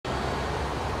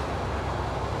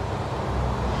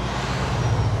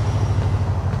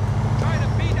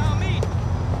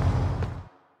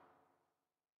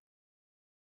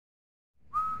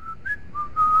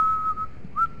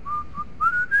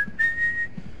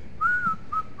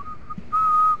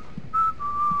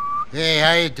Hey,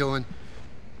 how you doing?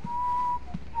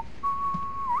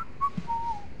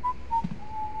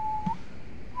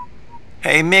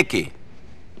 Hey, Mickey.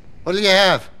 What do you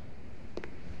have?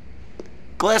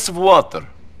 Glass of water.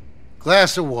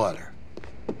 Glass of water.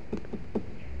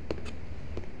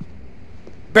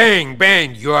 Bang,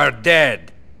 bang, you are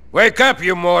dead. Wake up,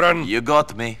 you moron. You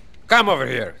got me. Come over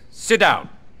here. Sit down.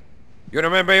 You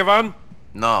remember Ivan?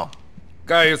 No.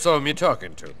 Guy you saw me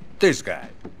talking to. This guy.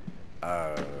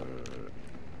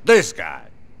 This guy.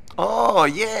 Oh,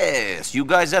 yes. You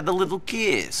guys had a little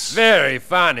kiss. Very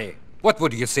funny. What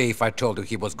would you say if I told you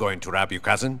he was going to rob your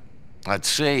cousin? I'd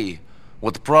say,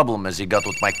 what problem has he got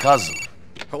with my cousin?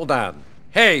 Hold on.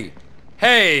 Hey!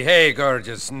 Hey,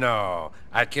 gorgeous. No,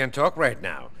 I can't talk right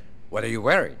now. What are you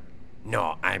wearing?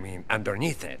 No, I mean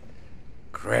underneath it.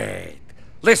 Great.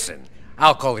 Listen,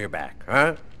 I'll call you back,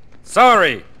 huh?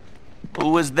 Sorry. Who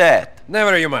was that?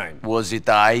 Never you mind. Was it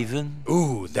Ivan?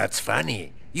 Ooh, that's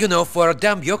funny. You know, for a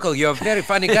dumb yokel, you're a very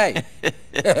funny guy.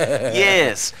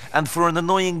 Yes, and for an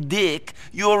annoying dick,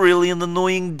 you're really an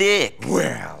annoying dick.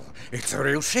 Well, it's a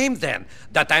real shame then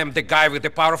that I am the guy with the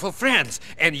powerful friends,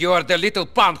 and you're the little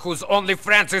punk whose only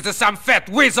friends is some fat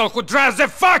weasel who drives a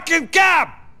fucking cab!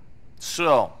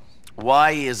 So,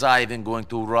 why is Ivan going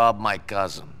to rob my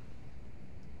cousin?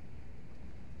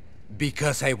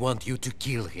 Because I want you to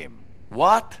kill him.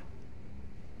 What?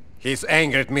 He's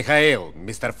angry at Mikhail,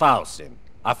 Mr. Faustin.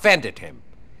 Offended him.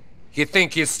 He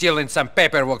think he's stealing some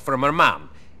paperwork from her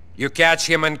mom. You catch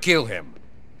him and kill him.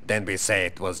 Then we say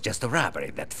it was just a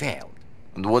robbery that failed.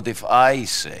 And what if I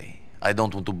say, I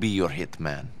don't want to be your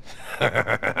hitman?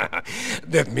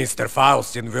 That Mr.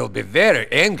 Faustin will be very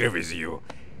angry with you.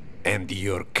 And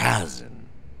your cousin.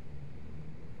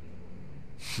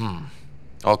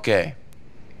 Okay.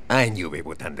 I knew we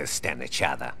would understand each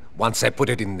other once I put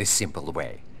it in this simple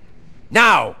way.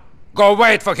 Now, go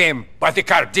wait for him by the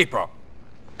car depot.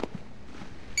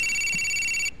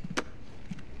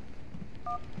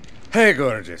 Hey,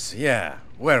 gorgeous. Yeah,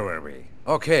 where were we?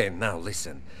 Okay, now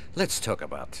listen. Let's talk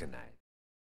about tonight.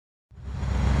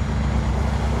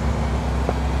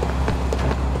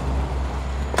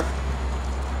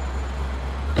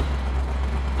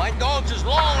 My dodge is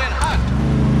long and hot.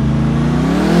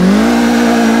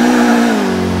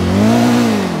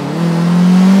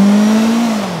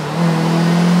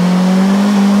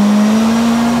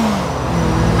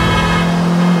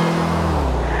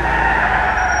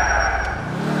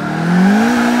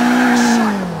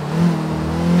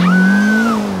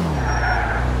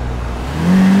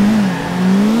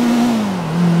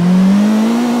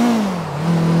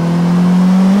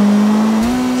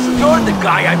 You're the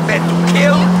guy I meant to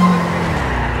kill?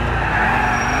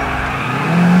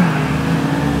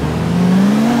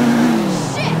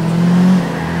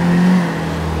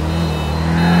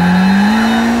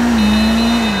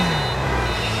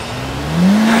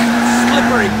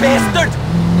 Slippery bastard!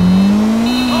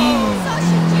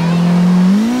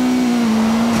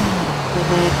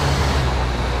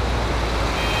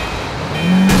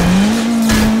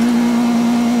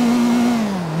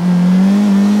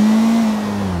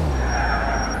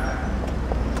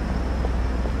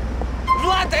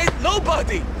 Vlad ain't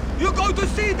nobody! You go to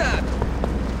see that!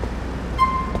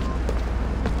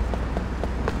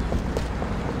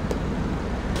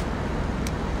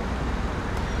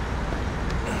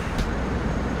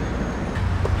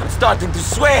 I'm starting to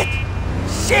sweat!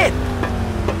 Shit!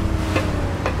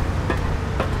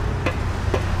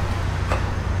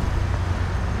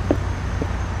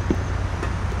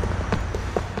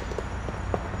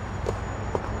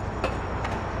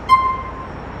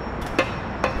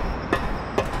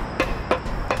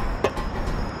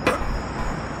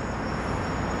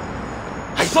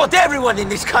 I thought everyone in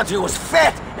this country was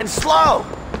fat and slow!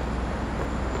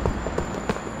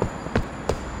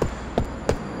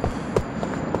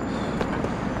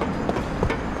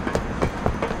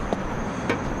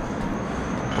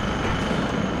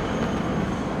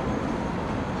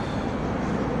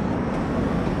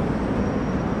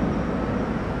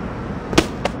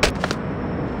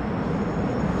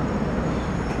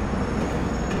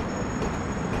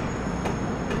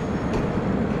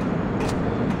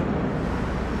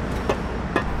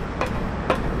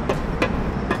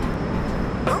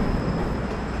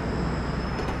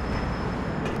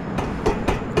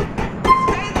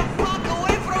 Stay the fuck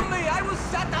away from me! I was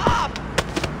set up!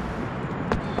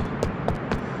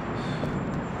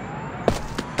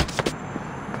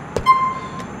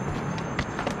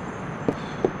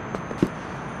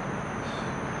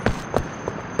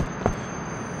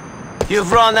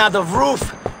 You've run out of roof,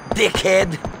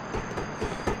 dickhead!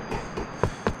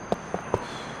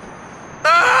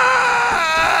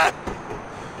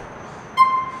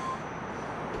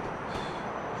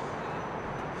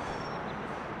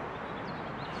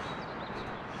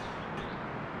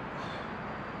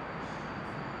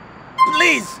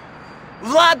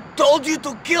 Vlad told you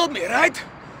to kill me, right?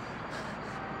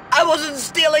 I wasn't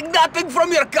stealing nothing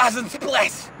from your cousin's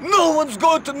place. No one's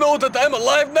going to know that I'm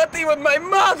alive, not even my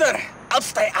mother. I'll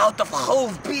stay out of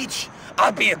Hove Beach.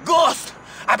 I'll be a ghost.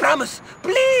 I promise.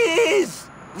 Please!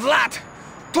 Vlad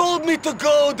told me to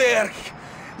go there.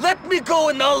 Let me go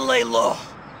and I'll lay low.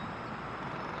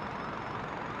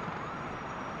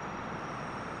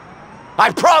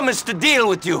 I promise to deal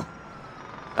with you.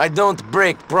 I don't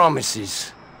break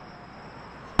promises.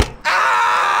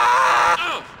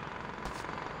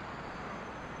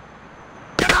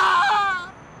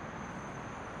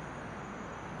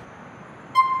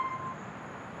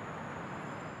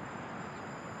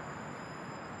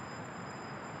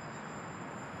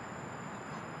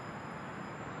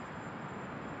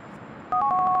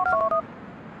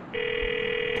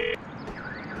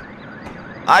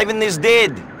 Ivan is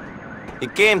dead. He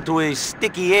came to a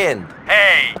sticky end.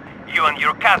 Hey, you and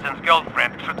your cousin's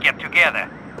girlfriend should get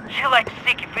together. She likes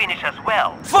sticky finish as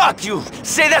well. Fuck you!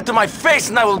 Say that to my face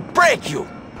and I will break you!